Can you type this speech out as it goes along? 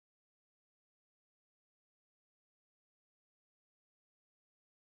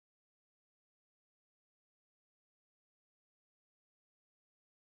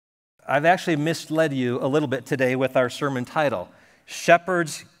I've actually misled you a little bit today with our sermon title,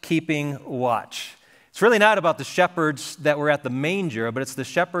 Shepherds Keeping Watch. It's really not about the shepherds that were at the manger, but it's the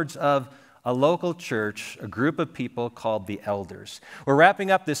shepherds of a local church, a group of people called the elders. We're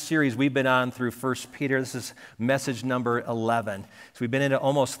wrapping up this series we've been on through 1 Peter. This is message number 11. So we've been in it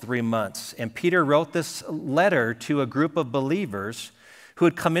almost 3 months. And Peter wrote this letter to a group of believers who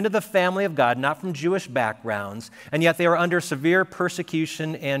had come into the family of God, not from Jewish backgrounds, and yet they were under severe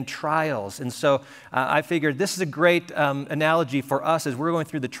persecution and trials. And so I figured this is a great analogy for us as we're going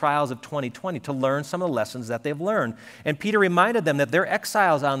through the trials of 2020 to learn some of the lessons that they've learned. And Peter reminded them that they're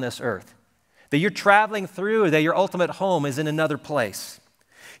exiles on this earth, that you're traveling through, that your ultimate home is in another place.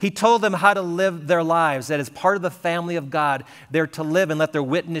 He told them how to live their lives, that as part of the family of God, they're to live and let their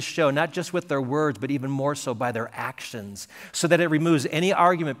witness show, not just with their words, but even more so by their actions, so that it removes any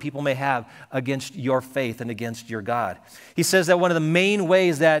argument people may have against your faith and against your God. He says that one of the main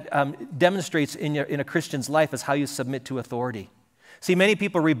ways that demonstrates in a Christian's life is how you submit to authority. See, many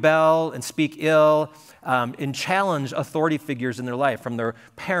people rebel and speak ill and challenge authority figures in their life, from their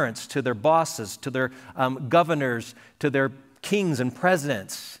parents to their bosses, to their governors, to their kings and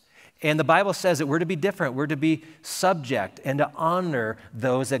presidents. And the Bible says that we're to be different. We're to be subject and to honor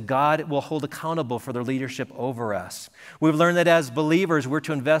those that God will hold accountable for their leadership over us. We've learned that as believers, we're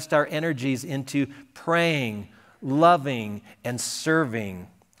to invest our energies into praying, loving, and serving.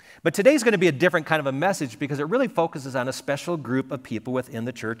 But today's going to be a different kind of a message because it really focuses on a special group of people within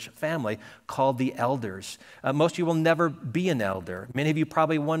the church family called the elders. Most of you will never be an elder. Many of you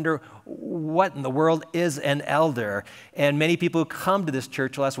probably wonder, what in the world is an elder? And many people who come to this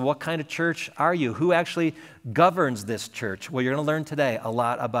church will ask, what kind of church are you? Who actually governs this church? Well, you're going to learn today a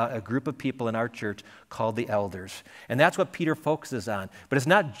lot about a group of people in our church called the elders. And that's what Peter focuses on. But it's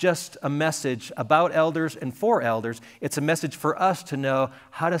not just a message about elders and for elders. It's a message for us to know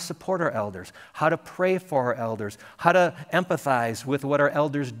how to support our elders, how to pray for our elders, how to empathize with what our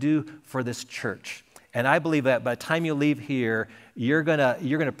elders do for this church. And I believe that by the time you leave here, you're gonna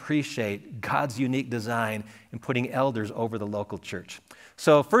appreciate God's unique design in putting elders over the local church.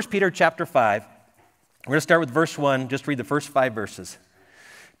 So 1 Peter chapter 5, we're going to start with verse 1, just read the first 5 verses.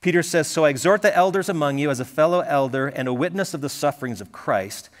 Peter says, "So I exhort the elders among you as a fellow elder and a witness of the sufferings of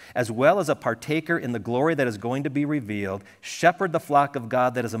Christ, as well as a partaker in the glory that is going to be revealed. Shepherd the flock of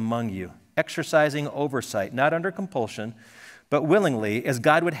God that is among you, exercising oversight, not under compulsion, but willingly, as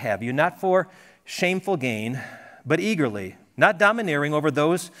God would have you, not for shameful gain, but eagerly, not domineering over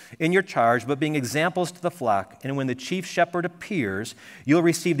those in your charge, but being examples to the flock. And when the chief shepherd appears, you'll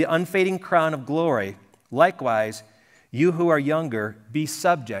receive the unfading crown of glory. Likewise, you who are younger, be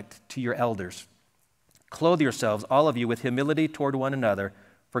subject to your elders. Clothe yourselves, all of you, with humility toward one another,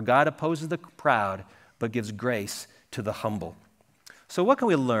 for God opposes the proud, but gives grace to the humble." So what can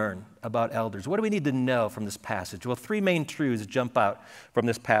we learn about elders? What do we need to know from this passage? Well, 3 main truths jump out from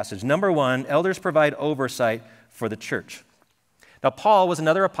this passage. Number 1, elders provide oversight for the church. Now, Paul was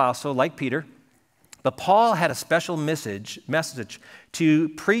another apostle like Peter, but Paul had a special message to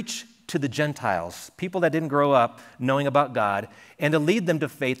preach to the Gentiles, people that didn't grow up knowing about God, and to lead them to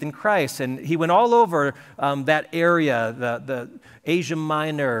faith in Christ. And he went all over that area, the Asia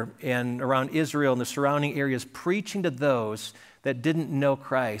Minor and around Israel and the surrounding areas, preaching to those that didn't know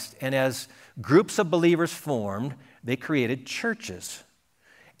Christ. And as groups of believers formed, they created churches.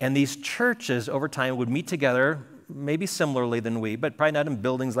 And these churches over time would meet together, maybe similarly than we, but probably not in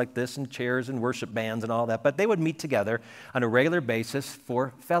buildings like this and chairs and worship bands and all that, but they would meet together on a regular basis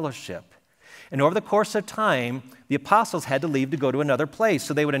for fellowship. And over the course of time, the apostles had to leave to go to another place,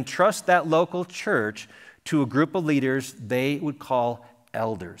 so they would entrust that local church to a group of leaders they would call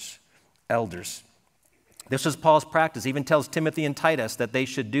elders. Elders. This was Paul's practice. He even tells Timothy and Titus that they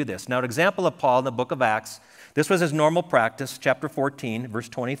should do this. Now, an example of Paul in the book of Acts, this was his normal practice, chapter 14, verse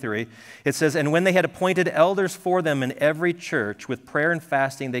 23. It says, "And when they had appointed elders for them in every church, with prayer and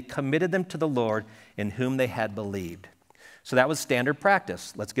fasting, they committed them to the Lord in whom they had believed." So that was standard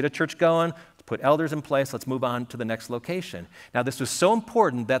practice. Let's get a church going. Let's put elders in place. Let's move on to the next location. Now, this was so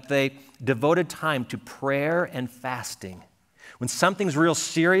important that they devoted time to prayer and fasting. When something's real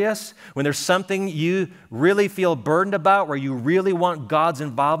serious, when there's something you really feel burdened about, where you really want God's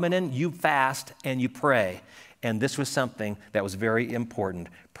involvement in, you fast and you pray. And this was something that was very important,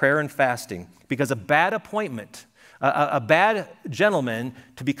 prayer and fasting. Because a bad appointment, a bad gentleman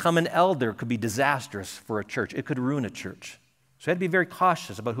to become an elder could be disastrous for a church. It could ruin a church. So you had to be very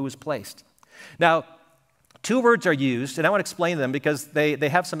cautious about who was placed. Now, 2 words are used, and I want to explain them because they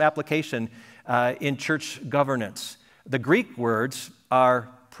have some application in church governance. The Greek words are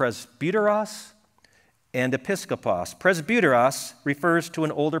presbyteros and episkopos. Presbyteros refers to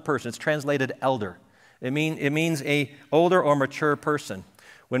an older person. It's translated elder. It means a older or mature person.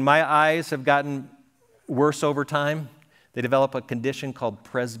 When my eyes have gotten worse over time, they develop a condition called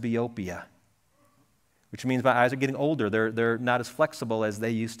presbyopia, which means my eyes are getting older. They're not as flexible as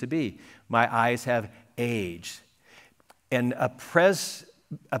they used to be. My eyes have aged. And a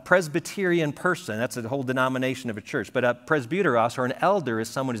Presbyterian person, that's a whole denomination of a church, but a presbyteros, or an elder, is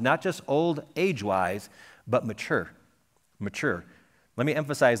someone who's not just old age-wise, but mature. Mature. Let me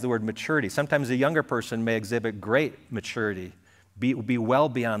emphasize the word maturity. Sometimes a younger person may exhibit great maturity, be well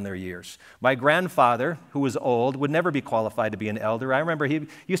beyond their years. My grandfather, who was old, would never be qualified to be an elder. I remember he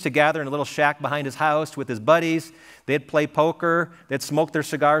used to gather in a little shack behind his house with his buddies. They'd play poker, they'd smoke their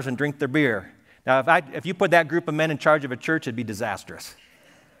cigars and drink their beer. Now, if you put that group of men in charge of a church, it'd be disastrous.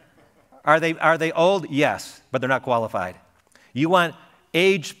 Are they old? Yes, but they're not qualified. You want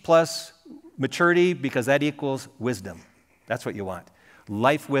age plus maturity because that equals wisdom. That's what you want.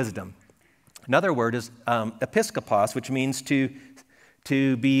 Life wisdom. Another word is episkopos, which means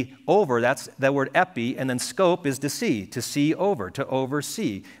to be over. That's the word epi, and then scope is to see over, to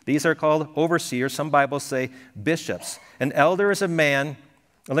oversee. These are called overseers. Some Bibles say bishops. An elder is a man.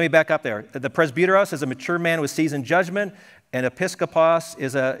 Well, let me back up there. The presbyteros is a mature man with seasoned judgment, and episkopos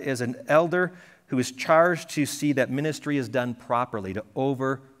is an elder who is charged to see that ministry is done properly, to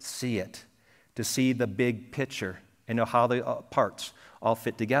oversee it, to see the big picture and know how the parts all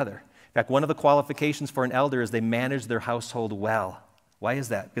fit together. In fact, one of the qualifications for an elder is they manage their household well. Why is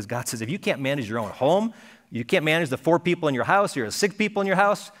that? Because God says if you can't manage your own home, you can't manage the 4 people in your house, or the 6 people in your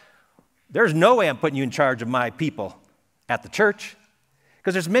house, there's no way I'm putting you in charge of my people at the church.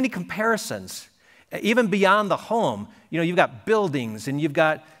 Because there's many comparisons, even beyond the home. You know, you've got buildings, and you've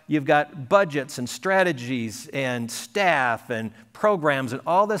got budgets and strategies and staff and programs and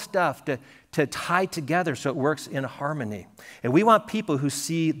all this stuff to tie together so it works in harmony. And we want people who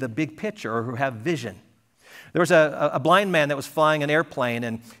see the big picture or who have vision. There was a blind man that was flying an airplane,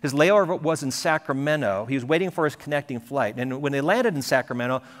 and his layover was in Sacramento. He was waiting for his connecting flight. And when they landed in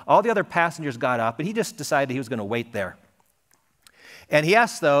Sacramento, all the other passengers got up, and he just decided he was going to wait there. And he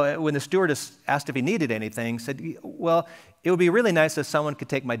asked, though, when the stewardess asked if he needed anything, said, well, it would be really nice if someone could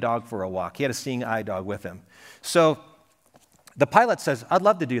take my dog for a walk. He had a seeing eye dog with him. So the pilot says, I'd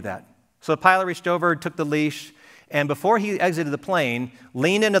love to do that. So the pilot reached over, took the leash, and before he exited the plane,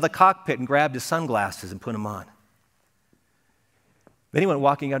 leaned into the cockpit and grabbed his sunglasses and put them on. Then he went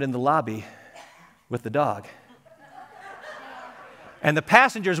walking out in the lobby with the dog. And the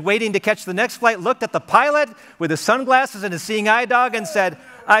passengers waiting to catch the next flight looked at the pilot with his sunglasses and his seeing eye dog and said,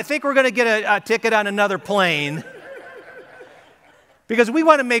 I think we're going to get a ticket on another plane. Because we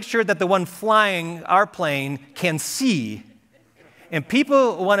want to make sure that the one flying our plane can see. And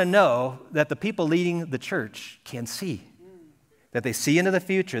people want to know that the people leading the church can see. That they see into the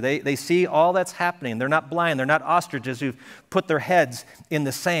future. They see all that's happening. They're not blind. They're not ostriches who've put their heads in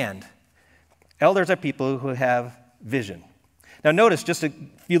the sand. Elders are people who have vision. Now notice just a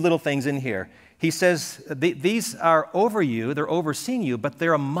few little things in here. He says, these are over you, they're overseeing you, but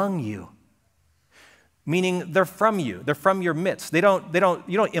they're among you. Meaning they're from you, they're from your midst. You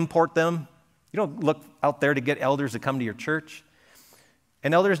don't import them. You don't look out there to get elders to come to your church.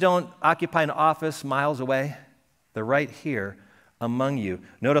 And elders don't occupy an office miles away. They're right here among you.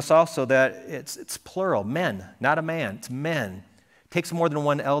 Notice also that it's plural, men, not a man, it's men. It takes more than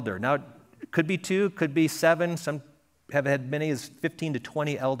one elder. Now, it could be 2, could be 7, some have had many as 15 to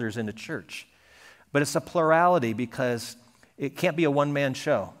 20 elders in the church. But it's a plurality because it can't be a one-man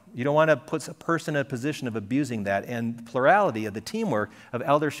show. You don't want to put a person in a position of abusing that, and the plurality of the teamwork of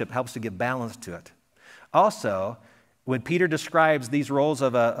eldership helps to give balance to it. Also, when Peter describes these roles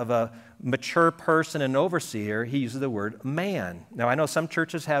of a mature person and overseer, he uses the word man. Now, I know some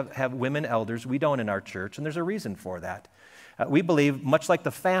churches have women elders. We don't in our church, and there's a reason for that. We believe, much like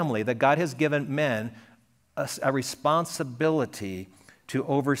the family, that God has given men a responsibility to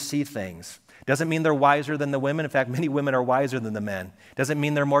oversee things. Doesn't mean they're wiser than the women. In fact, many women are wiser than the men. Doesn't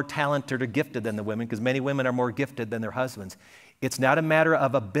mean they're more talented or gifted than the women, because many women are more gifted than their husbands. It's not a matter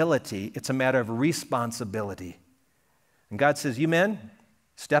of ability. It's a matter of responsibility. And God says, you men,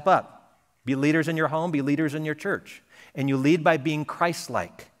 step up. Be leaders in your home. Be leaders in your church. And you lead by being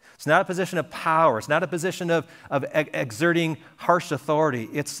Christ-like. It's not a position of power. It's not a position of exerting harsh authority.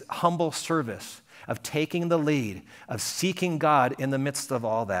 It's humble service, of taking the lead, of seeking God in the midst of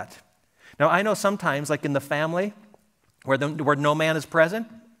all that. Now, I know sometimes, like in the family, where no man is present,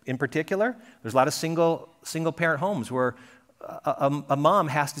 in particular, there's a lot of single-parent homes where a mom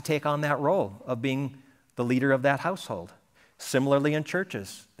has to take on that role of being the leader of that household. Similarly in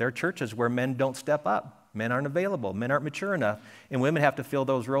churches, there are churches where men don't step up. Men aren't available. Men aren't mature enough, and women have to fill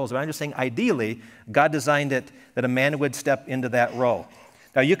those roles. But I'm just saying, ideally, God designed it that a man would step into that role.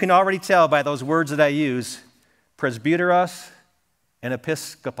 Now, you can already tell by those words that I use, presbyteros and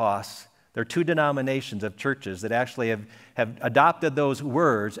episkopos. They're two denominations of churches that actually have adopted those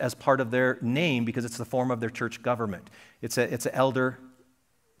words as part of their name because it's the form of their church government. It's an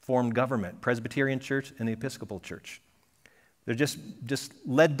elder-formed government, Presbyterian Church and the Episcopal Church. They're just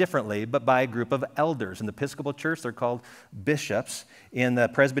led differently, but by a group of elders. In the Episcopal Church, they're called bishops. In the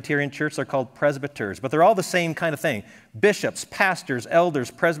Presbyterian Church, they're called presbyters. But they're all the same kind of thing. Bishops, pastors,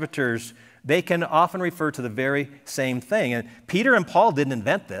 elders, presbyters, they can often refer to the very same thing. And Peter and Paul didn't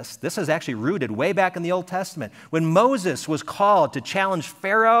invent this. This is actually rooted way back in the Old Testament. When Moses was called to challenge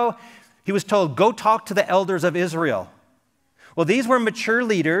Pharaoh, he was told, go talk to the elders of Israel. Well, these were mature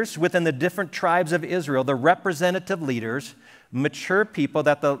leaders within the different tribes of Israel, the representative leaders, mature people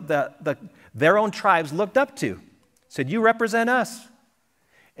that their own tribes looked up to. Said, you represent us.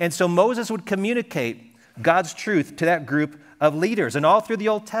 And so Moses would communicate God's truth to that group of leaders. And all through the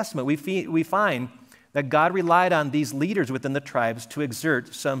Old Testament, we find that God relied on these leaders within the tribes to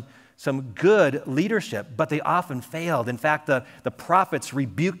exert some good leadership, but they often failed. In fact, the prophets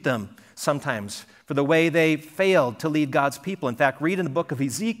rebuked them sometimes for the way they failed to lead God's people. In fact, read in the book of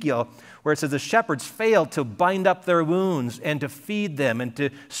Ezekiel where it says the shepherds failed to bind up their wounds and to feed them and to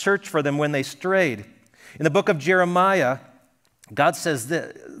search for them when they strayed. In the book of Jeremiah, God says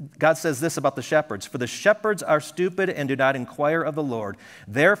this about the shepherds, for the shepherds are stupid and do not inquire of the Lord.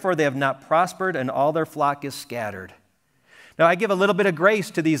 Therefore they have not prospered and all their flock is scattered. Now I give a little bit of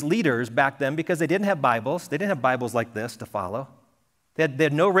grace to these leaders back then because they didn't have Bibles. They didn't have Bibles like this to follow. They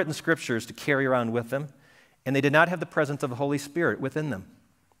had no written scriptures to carry around with them, and they did not have the presence of the Holy Spirit within them.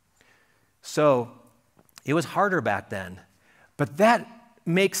 So it was harder back then, but that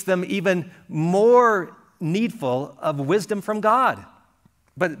makes them even more needful of wisdom from God.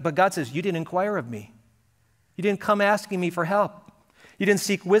 But God says, you didn't inquire of me. You didn't come asking me for help. You didn't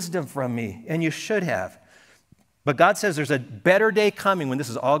seek wisdom from me, and you should have. But God says there's a better day coming when this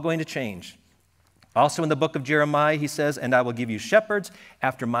is all going to change. Also in the book of Jeremiah, he says, and I will give you shepherds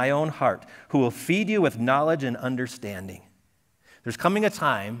after my own heart, who will feed you with knowledge and understanding. There's coming a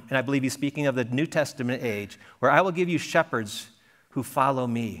time, and I believe he's speaking of the New Testament age, where I will give you shepherds who follow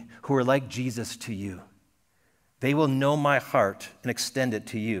me, who are like Jesus to you. They will know my heart and extend it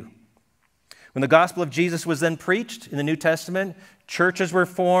to you. When the gospel of Jesus was then preached in the New Testament, churches were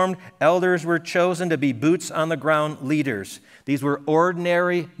formed, elders were chosen to be boots on the ground leaders. These were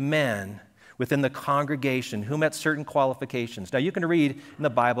ordinary men within the congregation who met certain qualifications. Now you can read in the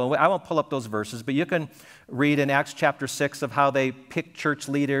Bible, I won't pull up those verses, but you can read in Acts chapter 6 of how they picked church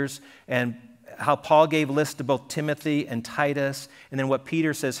leaders and how Paul gave lists to both Timothy and Titus, and then what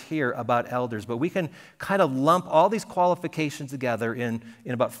Peter says here about elders. But we can kind of lump all these qualifications together in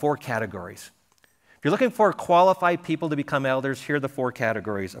about 4 categories. If you're looking for qualified people to become elders, here are the 4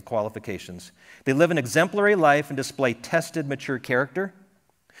 categories of qualifications. They live an exemplary life and display tested, mature character.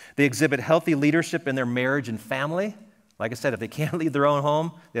 They exhibit healthy leadership in their marriage and family. Like I said, if they can't lead their own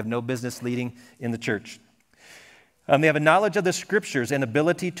home, they have no business leading in the church. They have a knowledge of the Scriptures and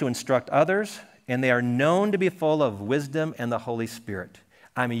ability to instruct others, and they are known to be full of wisdom and the Holy Spirit.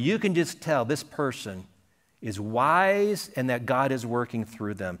 I mean, you can just tell this person is wise and that God is working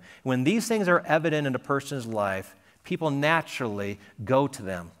through them. When these things are evident in a person's life, people naturally go to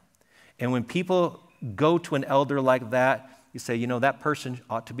them. And when people go to an elder like that, you say, you know, that person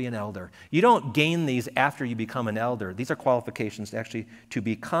ought to be an elder. You don't gain these after you become an elder. These are qualifications to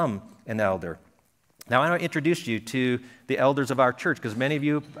become an elder. Now, I want to introduce you to the elders of our church, because many of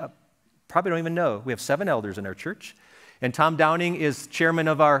you probably don't even know. We have 7 elders in our church. And Tom Downing is chairman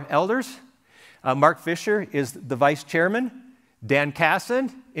of our elders. Mark Fisher is the vice chairman. Dan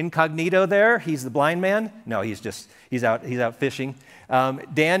Casson, incognito there. He's the blind man. No, he's out fishing.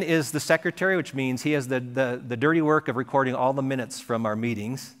 Dan is the secretary, which means he has the dirty work of recording all the minutes from our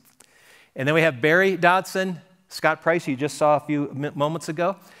meetings. And then we have Barry Dodson, Scott Price, who you just saw a few moments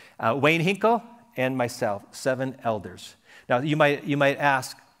ago, Wayne Hinkle, and myself, 7 elders. Now, you might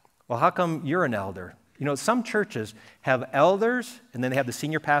ask, well, how come you're an elder? You know, some churches have elders, and then they have the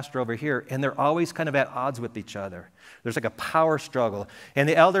senior pastor over here, and they're always kind of at odds with each other. There's like a power struggle. And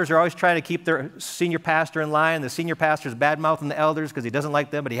the elders are always trying to keep their senior pastor in line. The senior pastor's bad-mouthing the elders because he doesn't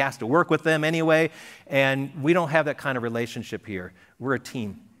like them, but he has to work with them anyway. And we don't have that kind of relationship here. We're a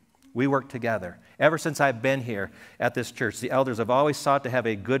team. We work together. Ever since I've been here at this church, the elders have always sought to have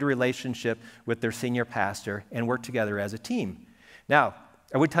a good relationship with their senior pastor and work together as a team. Now,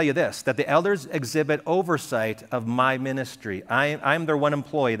 I would tell you this, that the elders exhibit oversight of my ministry. I'm their one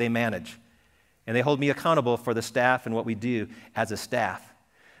employee they manage. and they hold me accountable for the staff and what we do as a staff.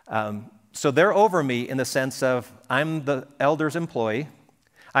 So they're over me in the sense of I'm the elder's employee.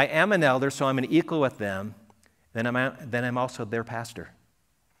 I am an elder, so I'm an equal with them. Then I'm also their pastor.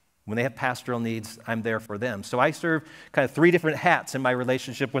 When they have pastoral needs, I'm there for them. So I serve kind of 3 different hats in my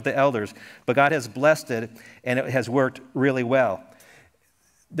relationship with the elders, but God has blessed it, and it has worked really well.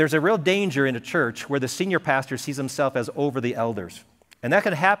 There's a real danger in a church where the senior pastor sees himself as over the elders. And that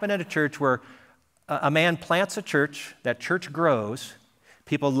can happen at a church where a man plants a church, that church grows,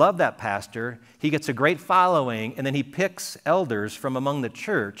 people love that pastor, he gets a great following, and then he picks elders from among the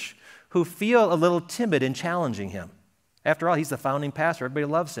church who feel a little timid in challenging him. After all, he's the founding pastor. Everybody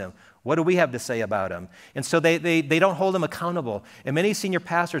loves him. What do we have to say about him? And so they don't hold him accountable. And many senior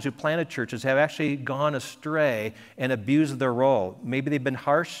pastors who planted churches have actually gone astray and abused their role. Maybe they've been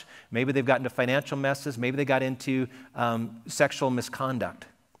harsh. Maybe they've gotten into financial messes. Maybe they got into sexual misconduct.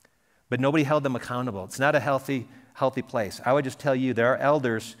 But nobody held them accountable. It's not a healthy place. I would just tell you that our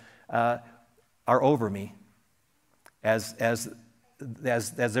elders are over me as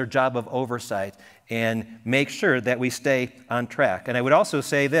their job of oversight and make sure that we stay on track. And I would also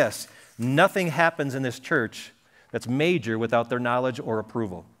say this, nothing happens in this church that's major without their knowledge or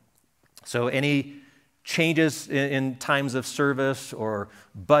approval. So any changes in times of service or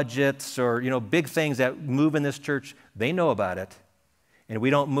budgets or big things that move in this church, they know about it, and we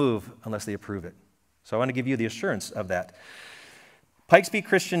don't move unless they approve it. So I want to give you the assurance of that. Pikes Peak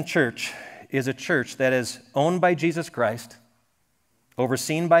Christian Church is a church that is owned by Jesus Christ,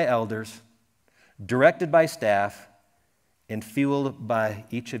 overseen by elders, directed by staff, and fueled by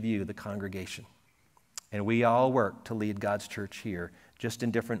each of you, the congregation. And we all work to lead God's church here, just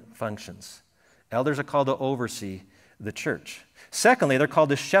in different functions. Elders are called to oversee the church. Secondly, they're called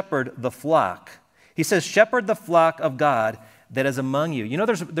to shepherd the flock. He says, shepherd the flock of God that is among you.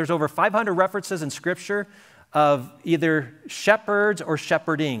 There's over 500 references in Scripture of either shepherds or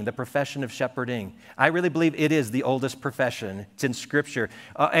shepherding, the profession of shepherding. I really believe it is the oldest profession. It's in Scripture.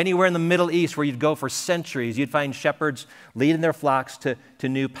 Anywhere in the Middle East where you'd go for centuries, you'd find shepherds leading their flocks to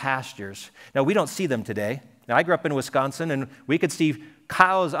new pastures. Now, we don't see them today. Now, I grew up in Wisconsin, and we could see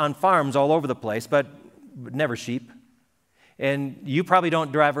cows on farms all over the place, but never sheep. And you probably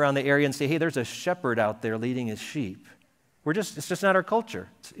don't drive around the area and say, hey, there's a shepherd out there leading his sheep. It's just not our culture.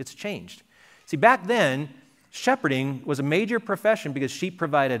 It's changed. See, back then, shepherding was a major profession because sheep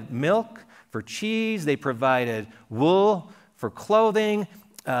provided milk for cheese, they provided wool for clothing,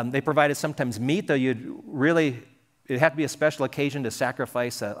 they provided sometimes meat, though it'd have to be a special occasion to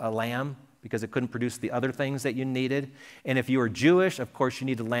sacrifice a lamb because it couldn't produce the other things that you needed. And if you were Jewish, of course, you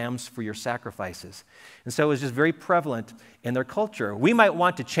needed lambs for your sacrifices. And so it was just very prevalent in their culture. We might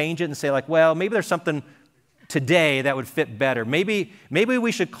want to change it and say, well, maybe there's something today that would fit better. Maybe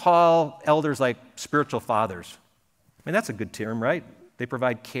we should call elders like spiritual fathers. I mean, that's a good term, right? They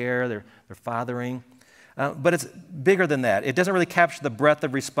provide care, they're fathering. But it's bigger than that. It doesn't really capture the breadth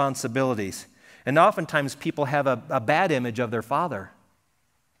of responsibilities. And oftentimes people have a bad image of their father.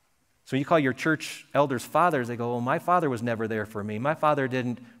 So when you call your church elders fathers, they go, well, my father was never there for me. My father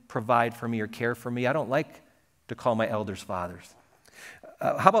didn't provide for me or care for me. I don't like to call my elders fathers.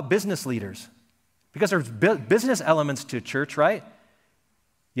 How about business leaders? Because there's business elements to church, right?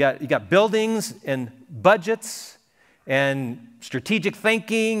 You got buildings and budgets and strategic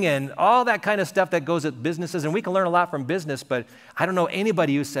thinking and all that kind of stuff that goes at businesses. And we can learn a lot from business, but I don't know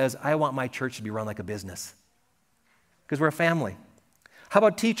anybody who says, I want my church to be run like a business. Because we're a family. How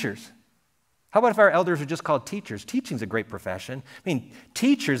about teachers? How about if our elders are just called teachers? Teaching's a great profession. I mean,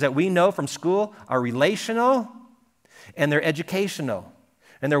 teachers that we know from school are relational and they're educational.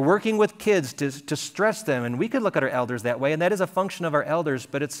 And they're working with kids to stress them. And we could look at our elders that way, and that is a function of our elders,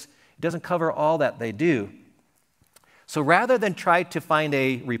 but it doesn't cover all that they do. So rather than try to find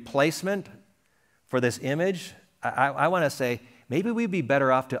a replacement for this image, I want to say maybe we'd be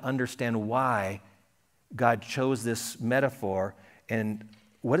better off to understand why God chose this metaphor and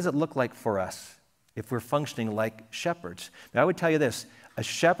what does it look like for us if we're functioning like shepherds. Now, I would tell you this, a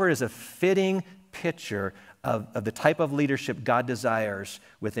shepherd is a fitting picture of the type of leadership God desires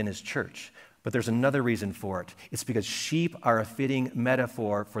within his church. But there's another reason for it. It's because sheep are a fitting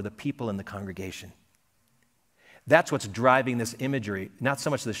metaphor for the people in the congregation. That's what's driving this imagery, not so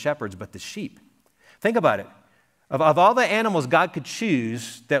much the shepherds, but the sheep. Think about it. Of all the animals God could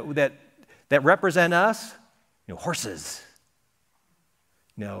choose that represent us, horses,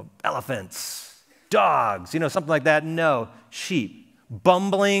 elephants, dogs, something like that. No, sheep.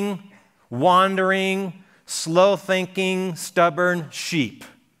 Bumbling, wandering, slow-thinking, stubborn sheep.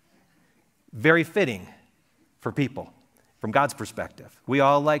 Very fitting for people from God's perspective. We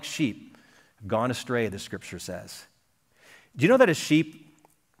all like sheep. gone astray, the scripture says. Do you know that a sheep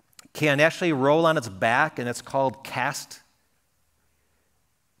can actually roll on its back, and it's called cast?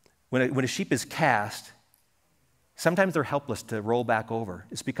 When a sheep is cast, sometimes they're helpless to roll back over.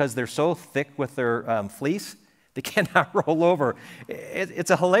 It's because they're so thick with their fleece, they cannot roll over.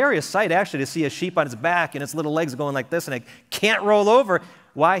 It's a hilarious sight, actually, to see a sheep on its back and its little legs going like this, and it can't roll over.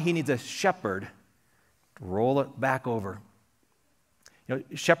 Why? He needs a shepherd to roll it back over. You know,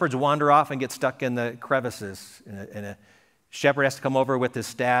 shepherds wander off and get stuck in the crevices, and a shepherd has to come over with his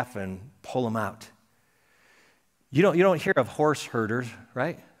staff and pull them out. You don't hear of horse herders,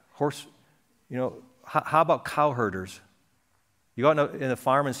 right? How about cow herders? You go out in the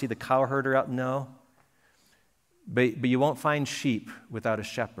farm and see the cow herder out? No. But you won't find sheep without a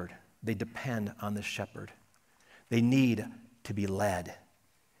shepherd. They depend on the shepherd. They need to be led.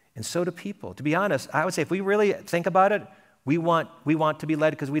 And so do people. To be honest, I would say if we really think about it, we want to be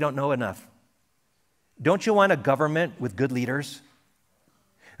led because we don't know enough. Don't you want a government with good leaders?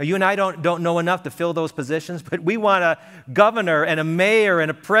 You and I don't know enough to fill those positions, but we want a governor and a mayor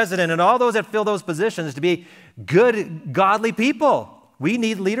and a president and all those that fill those positions to be good, godly people. We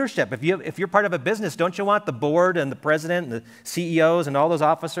need leadership. If you're part of a business, don't you want the board and the president and the CEOs and all those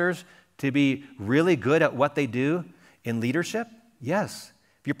officers to be really good at what they do in leadership? Yes.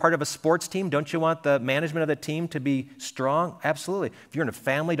 If you're part of a sports team, don't you want the management of the team to be strong? Absolutely. If you're in a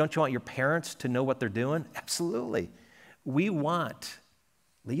family, don't you want your parents to know what they're doing? Absolutely. We want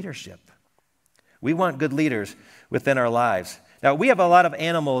leadership. We want good leaders within our lives. Now, we have a lot of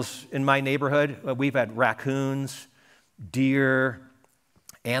animals in my neighborhood. We've had raccoons, deer,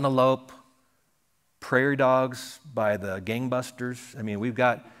 antelope, prairie dogs by the gangbusters. I mean, we've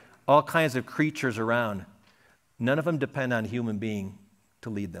got all kinds of creatures around. None of them depend on a human being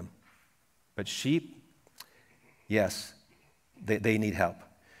to lead them. But sheep, yes, they need help.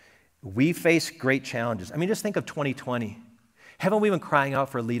 We face great challenges. I mean, just think of 2020. Haven't we been crying out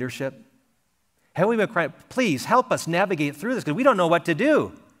for leadership? Haven't we been crying, please help us navigate through this because we don't know what to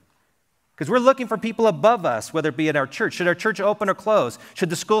do. Because we're looking for people above us, whether it be in our church. Should our church open or close?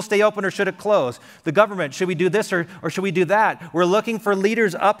 Should the school stay open or should it close? The government, should we do this or should we do that? We're looking for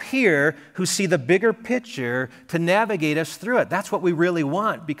leaders up here who see the bigger picture to navigate us through it. That's what we really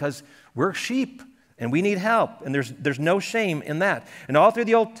want because we're sheep and we need help. And there's no shame in that. And all through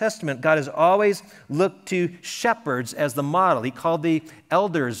the Old Testament, God has always looked to shepherds as the model. He called the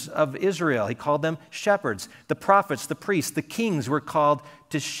elders of Israel, he called them shepherds. The prophets, the priests, the kings were called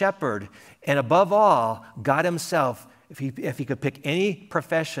to shepherd. And above all, God himself, if he could pick any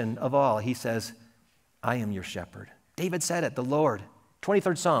profession of all, he says, I am your shepherd. David said it, the Lord.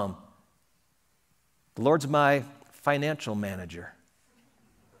 23rd Psalm. The Lord's my financial manager.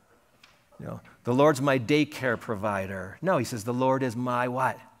 You know, the Lord's my daycare provider. No, he says, the Lord is my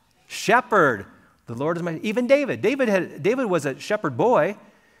what? Shepherd. The Lord is my, even David. David was a shepherd boy,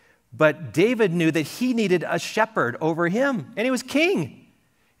 but David knew that he needed a shepherd over him, and he was king.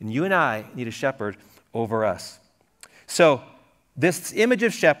 And you and I need a shepherd over us. So this image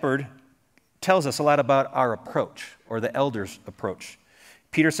of shepherd tells us a lot about our approach, or the elder's approach.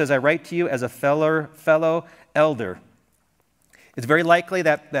 Peter says, I write to you as a fellow elder. It's very likely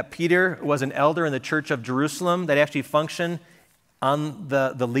that Peter was an elder in the church of Jerusalem that actually functioned on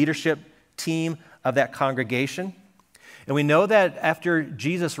the leadership team of that congregation. And we know that after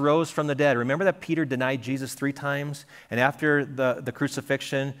Jesus rose from the dead, remember that Peter denied Jesus 3 times? And after the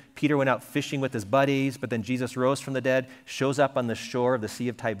crucifixion, Peter went out fishing with his buddies, but then Jesus rose from the dead, shows up on the shore of the Sea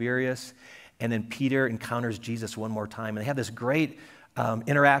of Tiberias, and then Peter encounters Jesus one more time. And they have this great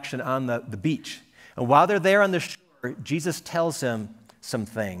interaction on the beach. And while they're there on the shore, Jesus tells him some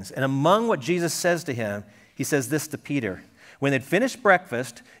things. And among what Jesus says to him, he says this to Peter. When they'd finished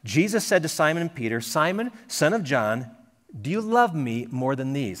breakfast, Jesus said to Simon and Peter, Simon, son of John, do you love me more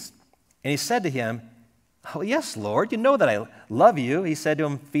than these? And he said to him, oh, yes, Lord, you know that I love you. He said to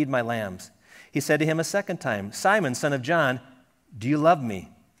him, feed my lambs. He said to him a second time, Simon, son of John, do you love me?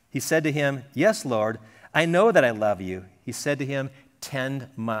 He said to him, yes, Lord, I know that I love you. He said to him, tend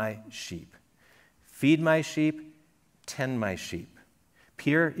my sheep. Feed my sheep, tend my sheep.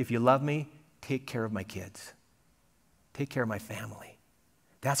 Peter, if you love me, take care of my kids. Take care of my family.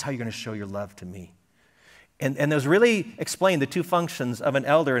 That's how you're going to show your love to me. And those really explain the 2 functions of an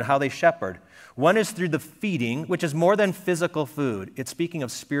elder and how they shepherd. One is through the feeding, which is more than physical food. It's speaking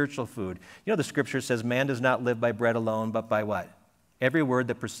of spiritual food. You know, the scripture says man does not live by bread alone, but by what? Every word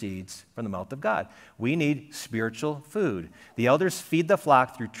that proceeds from the mouth of God. We need spiritual food. The elders feed the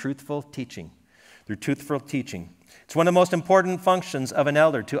flock through truthful teaching. It's one of the most important functions of an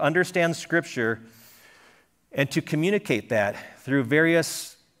elder, to understand Scripture and to communicate that through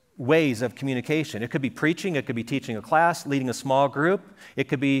various ways of communication. It could be preaching, it could be teaching a class, leading a small group, it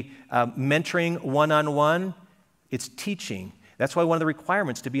could be mentoring one-on-one. It's teaching. That's why one of the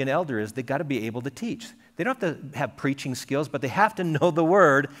requirements to be an elder is they've got to be able to teach. They don't have to have preaching skills, but they have to know the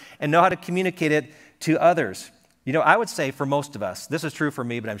word and know how to communicate it to others. You know, I would say for most of us, this is true for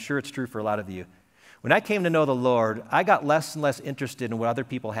me, but I'm sure it's true for a lot of you. When I came to know the Lord, I got less and less interested in what other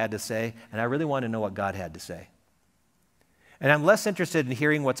people had to say, and I really wanted to know what God had to say. And I'm less interested in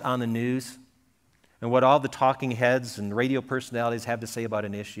hearing what's on the news and what all the talking heads and radio personalities have to say about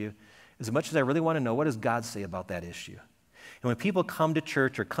an issue, as much as I really want to know what does God say about that issue. And when people come to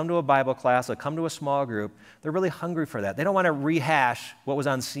church or come to a Bible class or come to a small group, they're really hungry for that. They don't want to rehash what was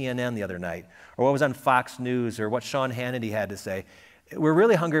on CNN the other night or what was on Fox News or what Sean Hannity had to say. We're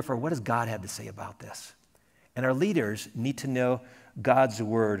really hungry for what does God have to say about this. And our leaders need to know God's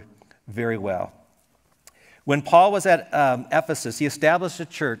word very well. When Paul was at Ephesus, he established a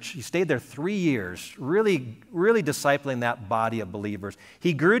church. He stayed there 3 years, really discipling that body of believers.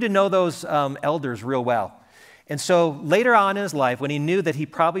 He grew to know those elders real well. And so later on in his life, when he knew that he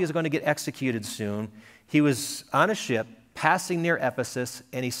probably was going to get executed soon, he was on a ship passing near Ephesus,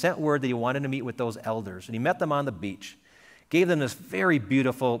 and he sent word that he wanted to meet with those elders. And he met them on the beach, gave them this very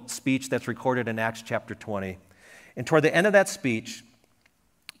beautiful speech that's recorded in Acts chapter 20. And toward the end of that speech,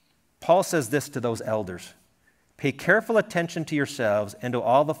 Paul says this to those elders: "Pay careful attention to yourselves and to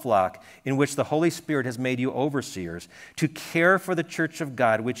all the flock in which the Holy Spirit has made you overseers, to care for the church of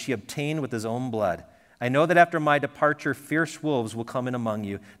God, which he obtained with his own blood. I know that after my departure, fierce wolves will come in among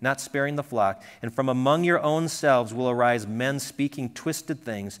you, not sparing the flock, and from among your own selves will arise men speaking twisted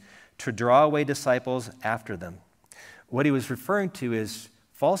things to draw away disciples after them." What he was referring to is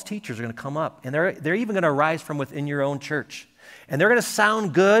false teachers are going to come up, and they're even going to arise from within your own church. And they're going to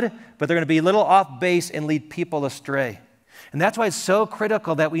sound good, but they're going to be a little off base and lead people astray. And that's why it's so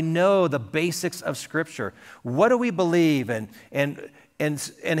critical that we know the basics of Scripture. What do we believe? And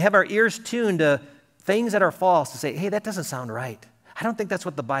have our ears tuned to things that are false to say, hey, that doesn't sound right. I don't think that's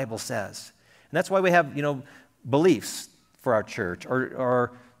what the Bible says. And that's why we have, beliefs for our church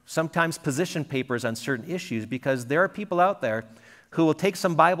or sometimes position papers on certain issues, because there are people out there who will take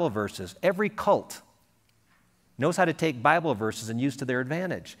some Bible verses. Every cult knows how to take Bible verses and use to their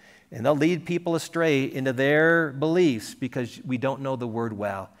advantage. And they'll lead people astray into their beliefs because we don't know the Word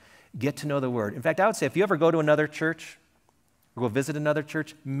well. Get to know the Word. In fact, I would say if you ever go to another church or go visit another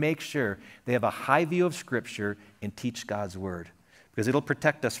church, make sure they have a high view of Scripture and teach God's Word, because it'll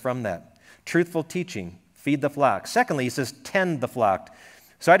protect us from that. Truthful teaching, feed the flock. Secondly, he says tend the flock.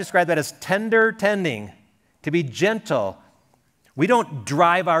 So I describe that as tender tending, to be gentle. We don't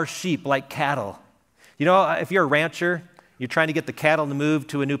drive our sheep like cattle. If you're a rancher, you're trying to get the cattle to move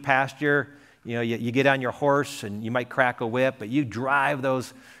to a new pasture, you get on your horse and you might crack a whip, but you drive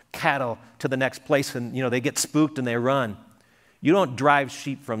those cattle to the next place and, they get spooked and they run. You don't drive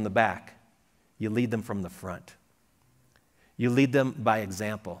sheep from the back. You lead them from the front. You lead them by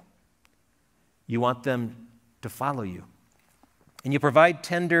example. You want them to follow you. And you provide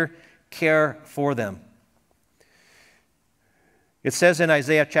tender care for them. It says in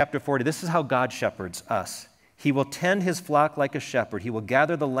Isaiah chapter 40, this is how God shepherds us. He will tend his flock like a shepherd. He will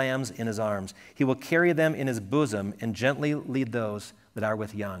gather the lambs in his arms. He will carry them in his bosom and gently lead those that are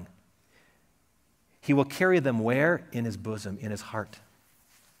with young. He will carry them where? In his bosom, in his heart.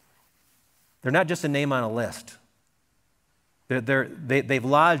 They're not just a name on a list. They've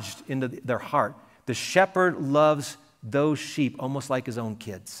lodged into their heart. The shepherd loves those sheep almost like his own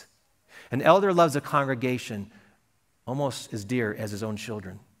kids. An elder loves a congregation almost as dear as his own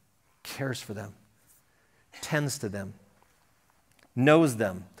children, cares for them, tends to them, knows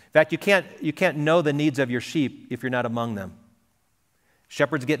them. In fact, you can't know the needs of your sheep if you're not among them.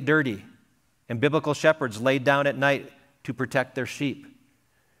 Shepherds get dirty, and biblical shepherds laid down at night to protect their sheep.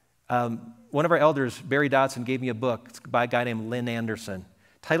 One of our elders, Barry Dodson, gave me a book. It's by a guy named Lynn Anderson.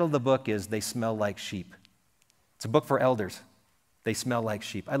 The title of the book is They Smell Like Sheep. It's a book for elders. They smell like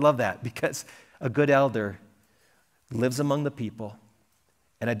sheep. I love that because a good elder lives among the people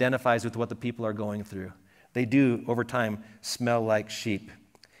and identifies with what the people are going through. They do, over time, smell like sheep.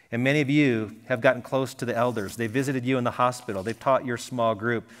 And many of you have gotten close to the elders. They visited you in the hospital. They've taught your small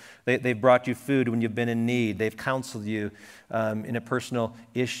group. They've brought you food when you've been in need. They've counseled you in a personal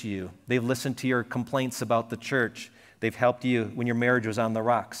issue. They've listened to your complaints about the church. They've helped you when your marriage was on the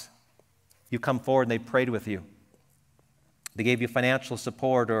rocks. You come forward and they prayed with you. They gave you financial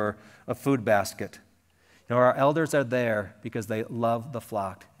support or a food basket. Our elders are there because they love the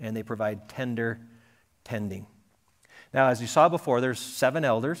flock and they provide tender tending. Now, as you saw before, there's 7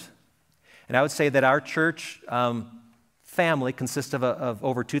 elders. And I would say that our church family consists of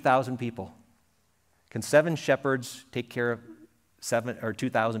over 2,000 people. Can 7 shepherds take care of 7 or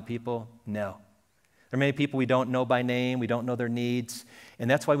 2,000 people? No. There are many people we don't know by name, we don't know their needs, and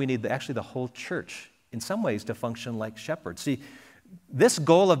that's why we need actually the whole church, in some ways, to function like shepherds. See, this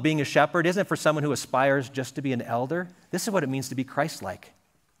goal of being a shepherd isn't for someone who aspires just to be an elder. This is what it means to be Christ-like,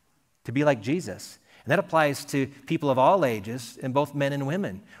 to be like Jesus. And that applies to people of all ages, and both men and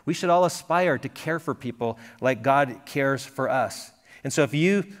women. We should all aspire to care for people like God cares for us. And so if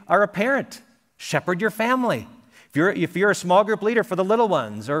you are a parent, shepherd your family. If you're a small group leader for the little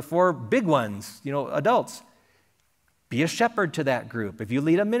ones or for big ones, adults, be a shepherd to that group. If you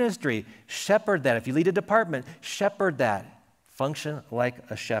lead a ministry, shepherd that. If you lead a department, shepherd that. Function like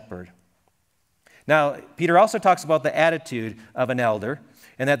a shepherd. Now, Peter also talks about the attitude of an elder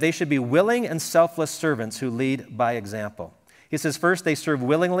and that they should be willing and selfless servants who lead by example. He says, first, they serve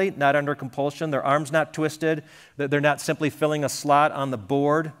willingly, not under compulsion. Their arms not twisted. They're not simply filling a slot on the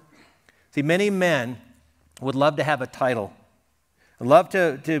board. See, many men would love to have a title, love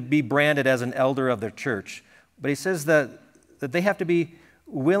to be branded as an elder of their church. But he says that they have to be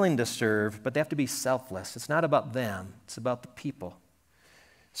willing to serve, but they have to be selfless. It's not about them. It's about the people.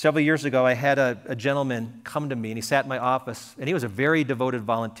 Several years ago, I had a gentleman come to me, and he sat in my office, and he was a very devoted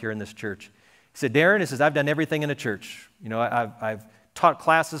volunteer in this church. He said, Darren, he says, I've done everything in the church. I've taught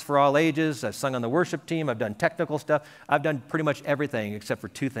classes for all ages. I've sung on the worship team. I've done technical stuff. I've done pretty much everything except for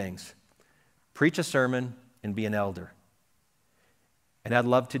 2 things: preach a sermon and be an elder. And I'd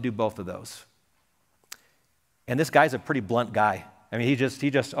love to do both of those. And this guy's a pretty blunt guy. I mean, he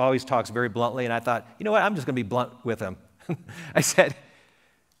just always talks very bluntly, and I thought, you know what, I'm just going to be blunt with him. I said,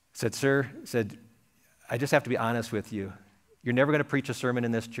 sir, I just have to be honest with you. You're never going to preach a sermon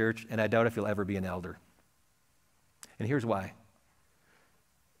in this church, and I doubt if you'll ever be an elder. And here's why.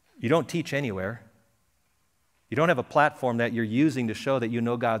 You don't teach anywhere. You don't have a platform that you're using to show that you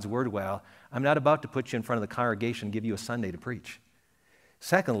know God's word well. I'm not about to put you in front of the congregation and give you a Sunday to preach.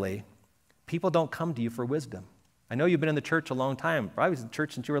 Secondly, people don't come to you for wisdom. I know you've been in the church a long time. Probably was in the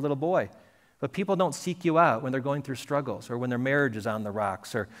church since you were a little boy. But people don't seek you out when they're going through struggles or when their marriage is on the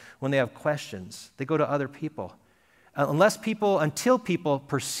rocks or when they have questions. They go to other people. Until people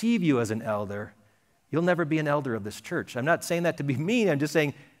perceive you as an elder, you'll never be an elder of this church. I'm not saying that to be mean. I'm just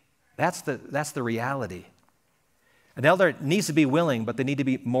saying that's the reality. An elder needs to be willing, but they need to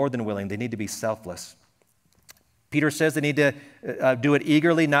be more than willing. They need to be selfless. Peter says they need to do it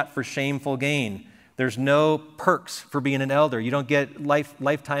eagerly, not for shameful gain. There's no perks for being an elder. You don't get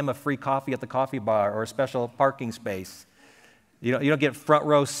lifetime of free coffee at the coffee bar or a special parking space. You don't get front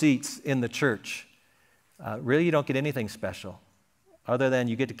row seats in the church. Really, you don't get anything special other than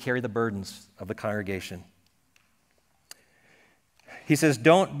you get to carry the burdens of the congregation. He says,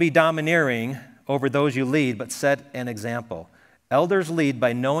 don't be domineering over those you lead, but set an example. Elders lead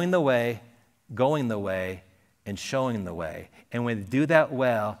by knowing the way, going the way, and showing the way. And when they do that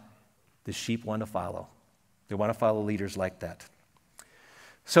well, the sheep want to follow. They want to follow leaders like that.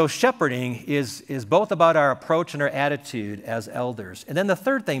 So shepherding is both about our approach and our attitude as elders. And then the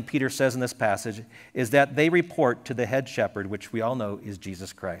third thing Peter says in this passage is that they report to the head shepherd, which we all know is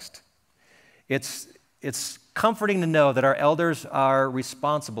Jesus Christ. It's comforting to know that our elders are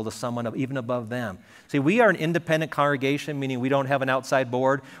responsible to someone even above them. See, we are an independent congregation, meaning we don't have an outside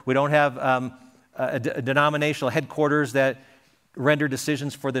board. We don't have a denominational headquarters that render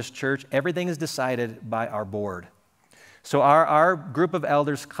decisions for this church. Everything is decided by our board. So our group of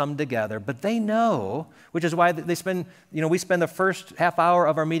elders come together, but they know, which is why we spend the first half hour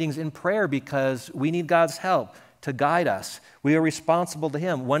of our meetings in prayer because we need God's help to guide us. We are responsible to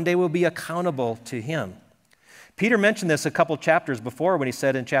Him. One day we'll be accountable to Him. Peter mentioned this a couple chapters before when he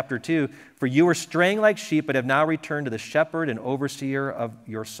said in chapter 2, "For you were straying like sheep, but have now returned to the shepherd and overseer of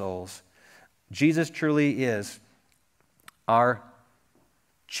your souls." Jesus truly is our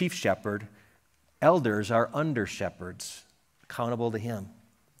chief shepherd. Elders are under shepherds, accountable to Him.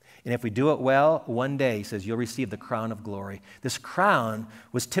 And if we do it well, one day, he says, you'll receive the crown of glory. This crown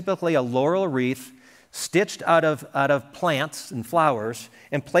was typically a laurel wreath stitched out of plants and flowers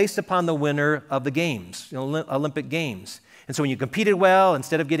and placed upon the winner of the games, Olympic Games. And so when you competed well,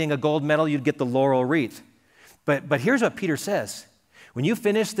 instead of getting a gold medal, you'd get the laurel wreath. But here's what Peter says. When you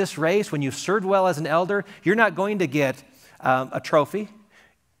finish this race, when you've served well as an elder, you're not going to get a trophy,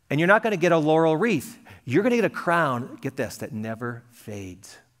 and you're not going to get a laurel wreath. You're going to get a crown, get this, that never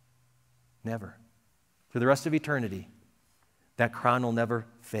fades. Never. For the rest of eternity, that crown will never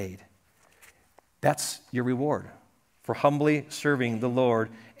fade. That's your reward for humbly serving the Lord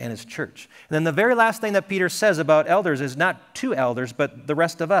and his church. And then the very last thing that Peter says about elders is not to elders, but the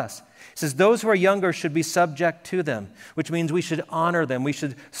rest of us. He says, those who are younger should be subject to them, which means we should honor them, we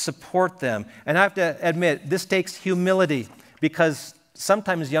should support them. And I have to admit, this takes humility, because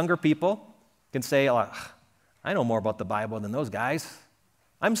sometimes younger people can say, oh, I know more about the Bible than those guys.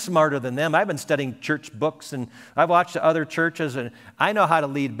 I'm smarter than them. I've been studying church books, and I've watched other churches, and I know how to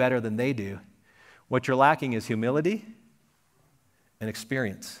lead better than they do. What you're lacking is humility and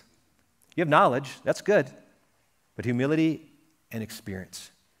experience. You have knowledge, that's good, but humility and experience.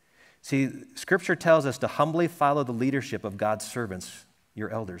 See, Scripture tells us to humbly follow the leadership of God's servants, your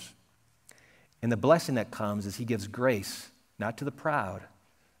elders. And the blessing that comes is he gives grace, not to the proud,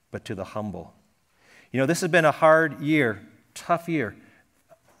 but to the humble. You know, this has been a hard year, tough year.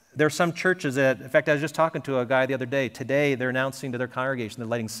 There are some churches that, in fact, I was just talking to a guy the other day. Today, they're announcing to their congregation they're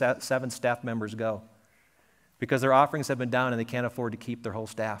letting 7 staff members go because their offerings have been down and they can't afford to keep their whole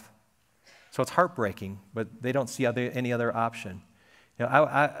staff. So it's heartbreaking, but they don't see any other option. You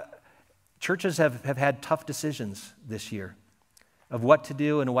know, churches have had tough decisions this year of what to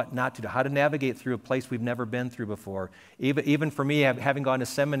do and what not to do, how to navigate through a place we've never been through before. Even for me, having gone to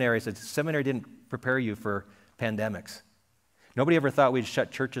seminary, seminary didn't prepare you for pandemics. Nobody ever thought we'd shut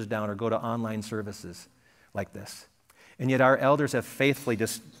churches down or go to online services like this. And yet our elders have faithfully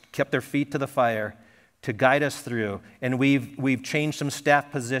just kept their feet to the fire to guide us through. And we've changed some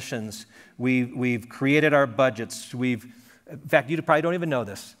staff positions. We've created our budgets. In fact, you probably don't even know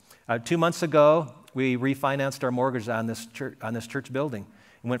this. 2 months ago, we refinanced our mortgage on this church building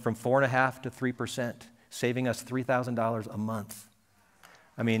and went from 4.5% to 3%, saving us $3,000 a month.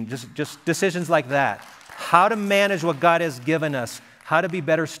 I mean, just decisions like that. How to manage what God has given us, how to be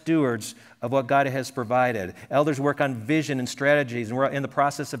better stewards of what God has provided. Elders work on vision and strategies, and we're in the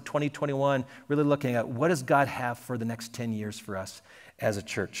process of 2021 really looking at what does God have for the next 10 years for us as a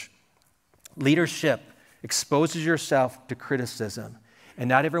church. Leadership exposes yourself to criticism, and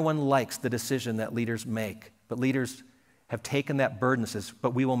not everyone likes the decision that leaders make, but leaders have taken that burden and says,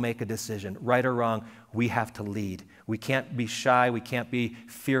 but we will make a decision. Right or wrong, we have to lead. We can't be shy. We can't be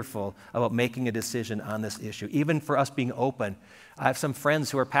fearful about making a decision on this issue. Even for us being open, I have some friends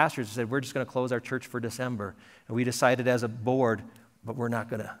who are pastors who said, we're just going to close our church for December. And we decided as a board, but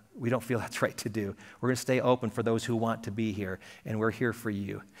we don't feel that's right to do. We're going to stay open for those who want to be here, and we're here for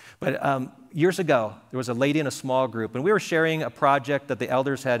you. But years ago, there was a lady in a small group, and we were sharing a project that the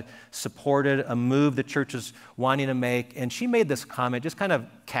elders had supported, a move the church was wanting to make, and she made this comment just kind of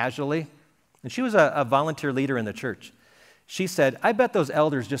casually, and she was a volunteer leader in the church. She said, I bet those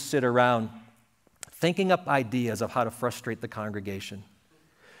elders just sit around thinking up ideas of how to frustrate the congregation.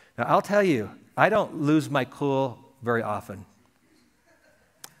 Now, I'll tell you, I don't lose my cool very often.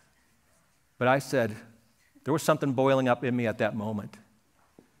 But I said, there was something boiling up in me at that moment.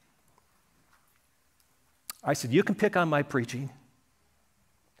 I said, you can pick on my preaching.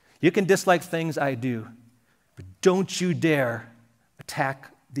 You can dislike things I do, but don't you dare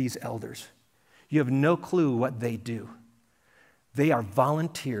attack these elders. You have no clue what they do. They are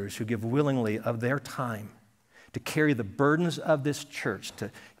volunteers who give willingly of their time to carry the burdens of this church, to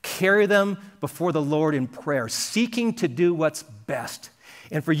carry them before the Lord in prayer, seeking to do what's best.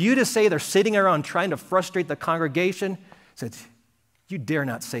 And for you to say they're sitting around trying to frustrate the congregation, said, you dare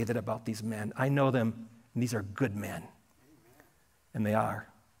not say that about these men. I know them, and these are good men. And they are.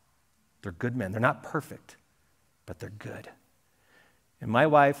 They're good men. They're not perfect, but they're good. And my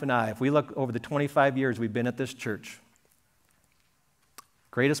wife and I, if we look over the 25 years we've been at this church,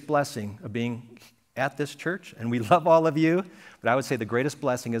 greatest blessing of being at this church, and we love all of you, but I would say the greatest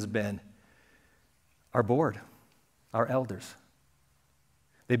blessing has been our board, our elders.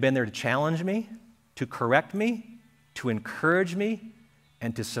 They've been there to challenge me, to correct me, to encourage me,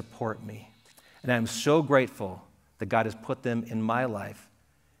 and to support me. And I'm so grateful that God has put them in my life.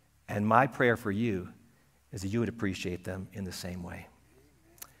 And my prayer for you is that you would appreciate them in the same way.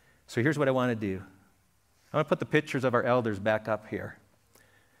 So here's what I want to do. I want to put the pictures of our elders back up here.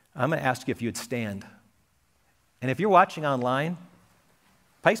 I'm going to ask you if you would stand. And if you're watching online,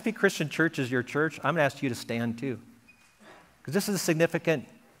 Pikes Peak Christian Church is your church, I'm going to ask you to stand too. Because this is a significant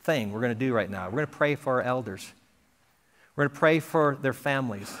thing we're going to do right now. We're going to pray for our elders. We're going to pray for their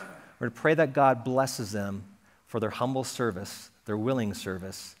families. We're going to pray that God blesses them for their humble service, their willing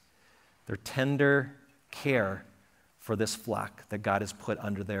service, their tender care for this flock that God has put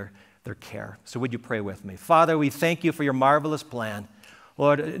under their care. So would you pray with me? Father, we thank you for your marvelous plan.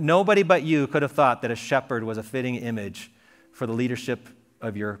 Lord, nobody but you could have thought that a shepherd was a fitting image for the leadership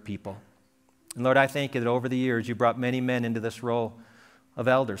of your people. And Lord, I thank you that over the years you brought many men into this role of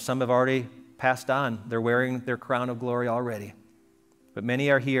elders. Some have already passed on. They're wearing their crown of glory already. But many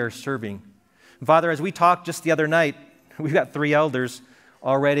are here serving. And Father, as we talked just the other night, we've got 3 elders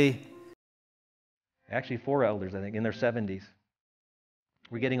already, actually 4 elders, I think, in their 70s.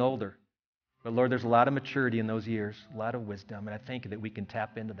 We're getting older. But Lord, there's a lot of maturity in those years, a lot of wisdom, and I thank you that we can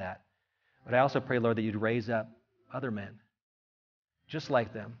tap into that. But I also pray, Lord, that you'd raise up other men, just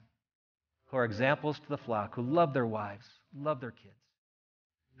like them, who are examples to the flock, who love their wives, love their kids,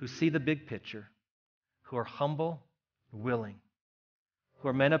 who see the big picture, who are humble, willing, who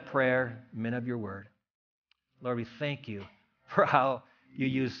are men of prayer, men of your word. Lord, we thank you for how you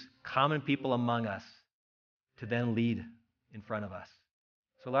use common people among us to then lead in front of us.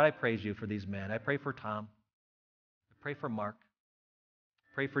 So, Lord, I praise you for these men. I pray for Tom. I pray for Mark. I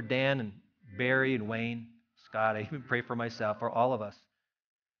pray for Dan and Barry and Wayne, Scott. I even pray for myself, for all of us,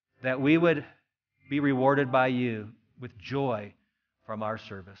 that we would be rewarded by you with joy from our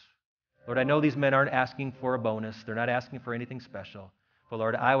service. Lord, I know these men aren't asking for a bonus. They're not asking for anything special. But,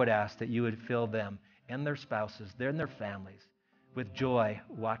 Lord, I would ask that you would fill them and their spouses, and their families, with joy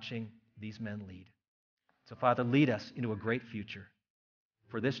watching these men lead. So, Father, lead us into a great future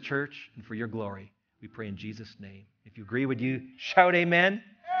for this church and for your glory. We pray in Jesus' name. If you agree, would you shout amen?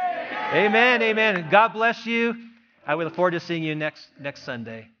 Amen, amen. God bless you. I look forward to seeing you next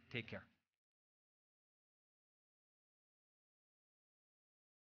Sunday. Take care.